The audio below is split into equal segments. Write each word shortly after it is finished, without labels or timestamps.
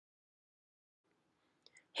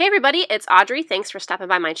Hey everybody, it's Audrey. Thanks for stopping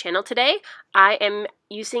by my channel today. I am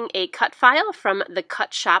using a cut file from the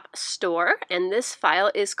Cut Shoppe store, and this file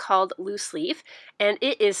is called Loose Leaf, and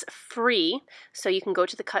it is free, so you can go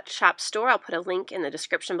to the Cut Shoppe store. I'll put a link in the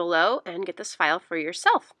description below and get this file for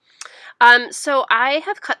yourself. So I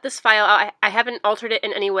have cut this file out. I haven't altered it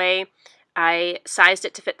in any way. I sized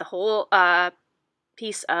it to fit the whole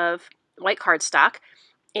piece of white cardstock.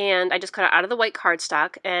 And I just cut it out of the white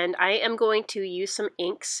cardstock, and I am going to use some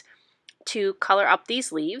inks to color up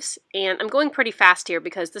these leaves. And I'm going pretty fast here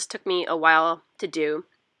because this took me a while to do.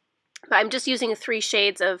 But I'm just using 3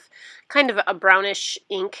 shades of kind of a brownish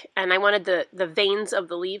ink, and I wanted the veins of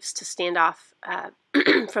the leaves to stand off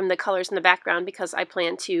from the colors in the background because I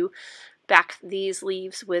plan to back these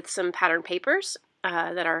leaves with some pattern papers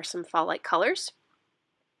that are some fall-like colors.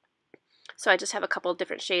 So I just have a couple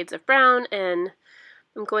different shades of brown, and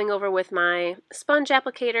I'm going over with my sponge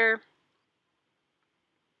applicator,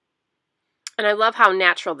 and I love how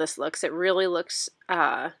natural this looks. It really looks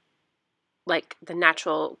like the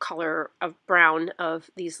natural color of brown of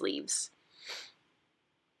these leaves.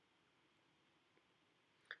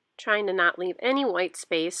 Trying to not leave any white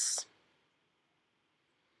space.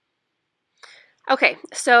 Okay,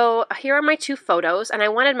 so here are my 2 photos, and I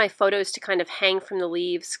wanted my photos to kind of hang from the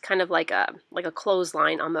leaves, kind of like a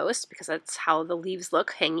clothesline almost, because that's how the leaves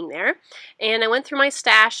look hanging there. And I went through my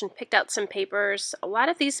stash and picked out some papers. A lot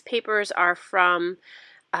of these papers are from,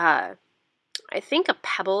 I think, a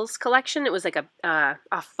Pebbles collection. It was like a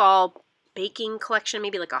fall baking collection,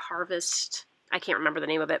 maybe like a harvest. I can't remember the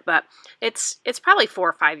name of it, but it's probably 4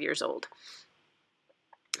 or 5 years old.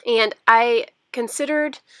 And I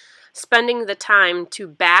considered spending the time to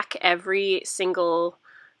back every single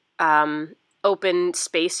open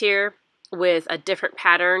space here with a different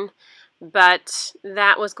pattern, but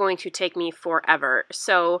that was going to take me forever.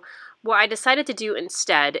 So what I decided to do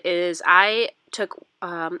instead is I took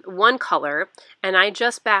one color and I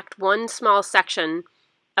just backed one small section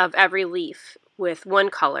of every leaf with one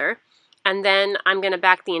color, and then I'm going to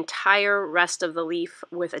back the entire rest of the leaf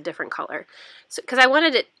with a different color. So, because I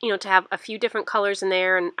wanted it, to have a few different colors in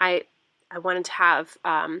there, and I wanted to have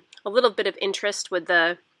a little bit of interest with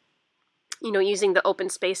the, using the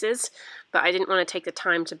open spaces, but I didn't want to take the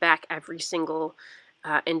time to back every single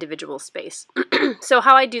individual space. So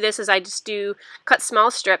how I do this is I just cut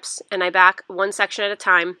small strips, and I back one section at a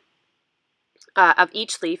time of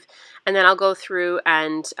each leaf, and then I'll go through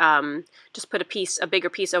and just put a bigger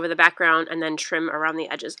piece over the background and then trim around the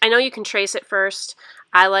edges. I know you can trace it first.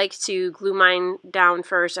 I like to glue mine down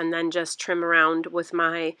first and then just trim around with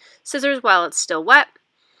my scissors while it's still wet.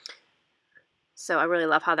 So I really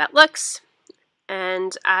love how that looks.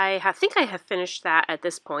 And I think I have finished that at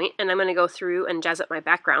this point, and I'm going to go through and jazz up my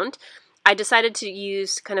background. I decided to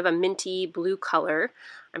use kind of a minty blue color.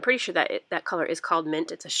 I'm pretty sure that that color is called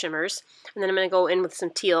mint. It's a shimmers. And then I'm going to go in with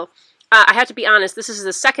some teal. I have to be honest, this is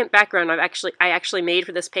the second background I actually made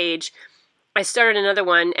for this page. I started another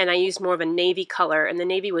one and I used more of a navy color, and the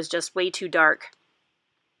navy was just way too dark.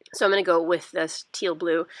 So I'm going to go with this teal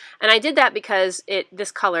blue. And I did that because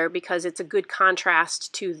this color because it's a good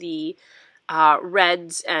contrast to the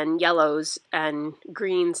reds and yellows and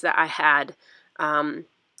greens that I had on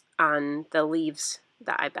the leaves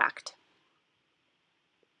that I backed.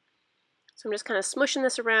 So I'm just kind of smushing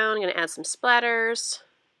this around. I'm going to add some splatters.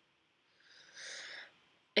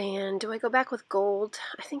 And do I go back with gold?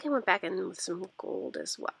 I think I went back in with some gold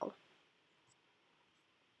as well.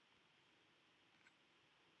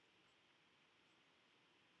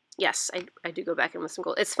 Yes, I do go back in with some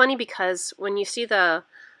gold. It's funny because when you see the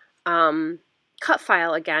cut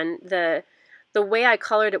file again, the way I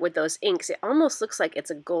colored it with those inks, it almost looks like it's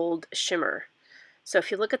a gold shimmer. So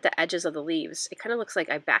if you look at the edges of the leaves, it kind of looks like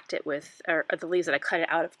I backed it with, or the leaves that I cut it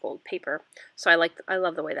out of gold paper. So I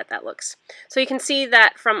love the way that looks. So you can see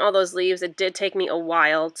that from all those leaves, it did take me a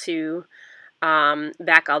while to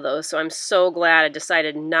back all those. So I'm so glad I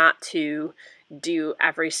decided not to do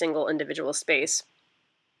every single individual space.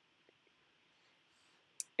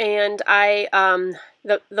 And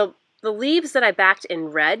the leaves that I backed in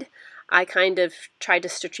red, I kind of tried to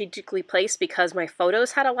strategically place because my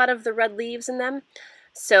photos had a lot of the red leaves in them.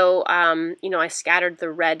 So, I scattered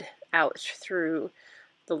the red out through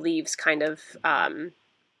the leaves kind of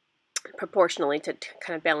proportionally to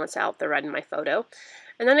kind of balance out the red in my photo.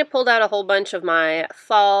 And then I pulled out a whole bunch of my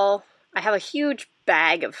fall. I have a huge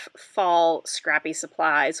bag of fall scrappy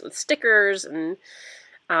supplies with stickers and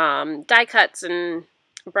die cuts and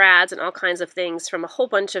brads and all kinds of things from a whole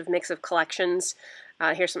bunch of mix of collections.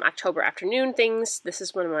 Here's some October afternoon things. This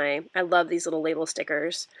is one of I love these little label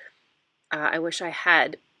stickers. I wish I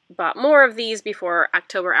had bought more of these before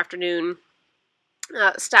October Afternoon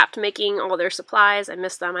stopped making all their supplies. I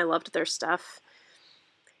miss them. I loved their stuff.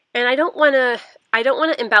 And I don't want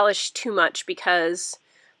to embellish too much because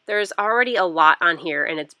there's already a lot on here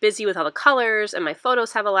and it's busy with all the colors and my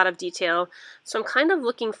photos have a lot of detail. So I'm kind of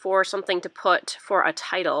looking for something to put for a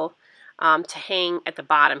title to hang at the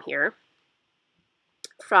bottom here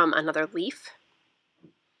from another leaf.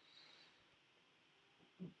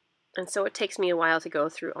 And so it takes me a while to go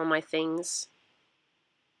through all my things.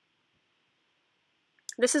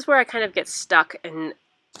 This is where I kind of get stuck in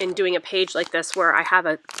doing a page like this where I have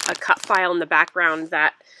a cut file in the background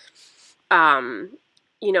that,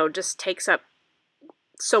 you know, just takes up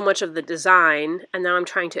so much of the design, and now I'm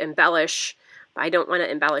trying to embellish, but I don't want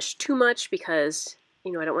to embellish too much because,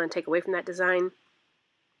 you know, I don't want to take away from that design.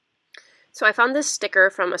 So I found this sticker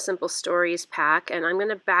from a Simple Stories pack, and I'm going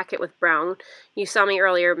to back it with brown. You saw me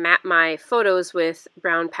earlier map my photos with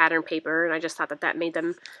brown pattern paper, and I just thought that that made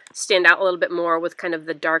them stand out a little bit more with kind of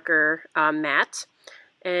the darker matte.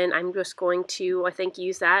 And I'm just going to, I think,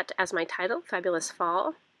 use that as my title, Fabulous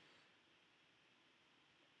Fall.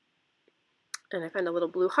 And I found a little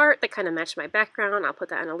blue heart that kind of matched my background. I'll put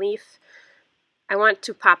that on a leaf. I want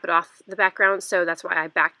to pop it off the background, so that's why I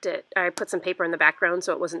backed it. I put some paper in the background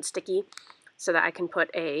so it wasn't sticky, so that I can put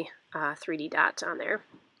a 3D dot on there.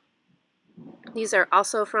 These are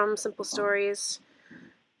also from Simple Stories.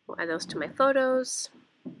 We'll add those to my photos.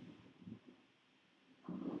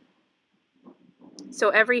 So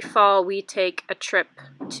every fall we take a trip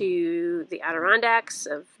to the Adirondacks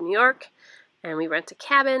of New York and we rent a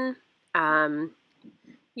cabin,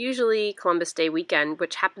 usually Columbus Day weekend,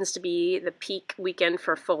 which happens to be the peak weekend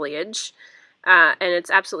for foliage, and it's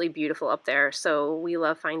absolutely beautiful up there. So we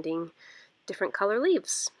love finding different color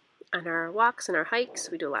leaves on our walks and our hikes.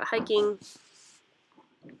 We do a lot of hiking.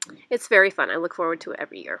 It's very fun. I look forward to it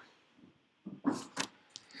every year.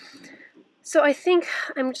 So I think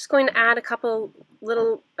I'm just going to add a couple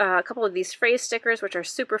of these phrase stickers, which are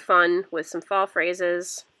super fun, with some fall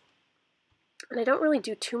phrases. And I don't really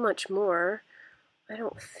do too much more, I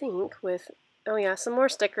don't think, with, oh yeah, some more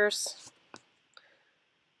stickers. A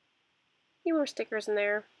few more stickers in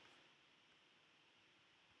there.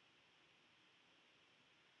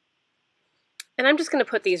 And I'm just going to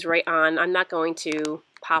put these right on. I'm not going to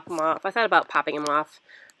pop them off. I thought about popping them off.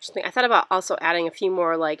 I thought about also adding a few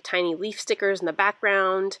more like tiny leaf stickers in the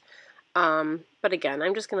background. But again,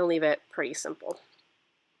 I'm just going to leave it pretty simple.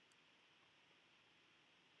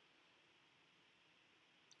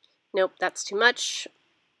 Nope, that's too much.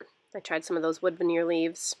 I tried some of those wood veneer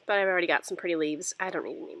leaves, but I've already got some pretty leaves. I don't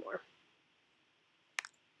need any more.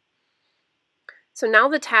 So now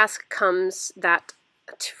the task comes that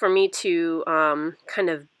for me to kind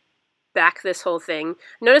of back this whole thing.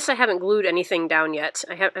 Notice I haven't glued anything down yet.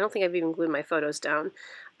 I don't think I've even glued my photos down.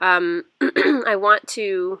 I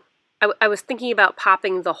was thinking about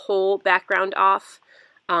popping the whole background off,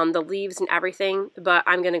 the leaves and everything, but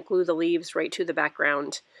I'm going to glue the leaves right to the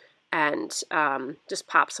background and just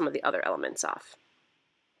pop some of the other elements off.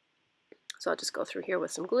 So I'll just go through here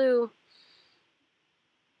with some glue.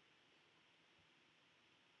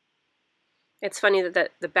 It's funny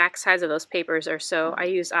that the back sides of those papers are so, I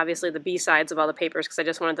use obviously the B sides of all the papers because I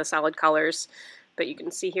just wanted the solid colors, but you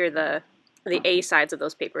can see here the A sides of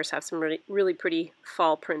those papers have some really pretty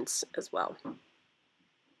fall prints as well.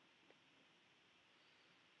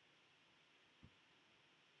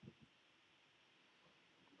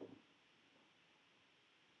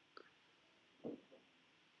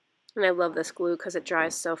 And I love this glue because it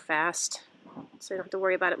dries so fast, so you don't have to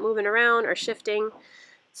worry about it moving around or shifting.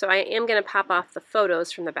 So I am going to pop off the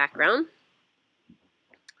photos from the background.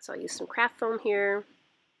 So I'll use some craft foam here.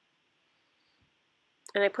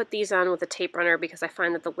 And I put these on with a tape runner because I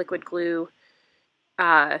find that the liquid glue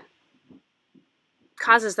causes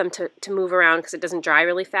them to move around because it doesn't dry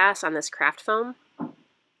really fast on this craft foam.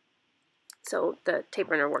 So the tape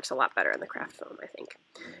runner works a lot better in the craft foam, I think.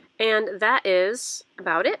 And that is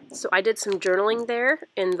about it. So I did some journaling there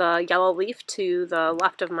in the yellow leaf to the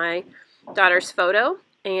left of my daughter's photo.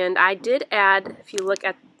 And I did add, if you look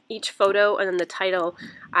at each photo and then the title,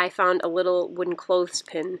 I found a little wooden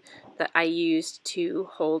clothespin that I used to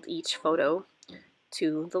hold each photo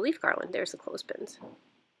to the leaf garland. There's the clothespins.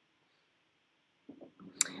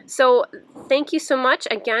 So thank you so much.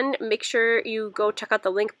 Again, make sure you go check out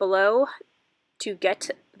the link below to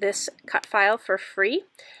get this cut file for free.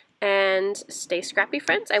 And stay scrappy,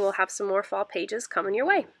 friends. I will have some more fall pages coming your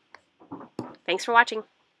way. Thanks for watching.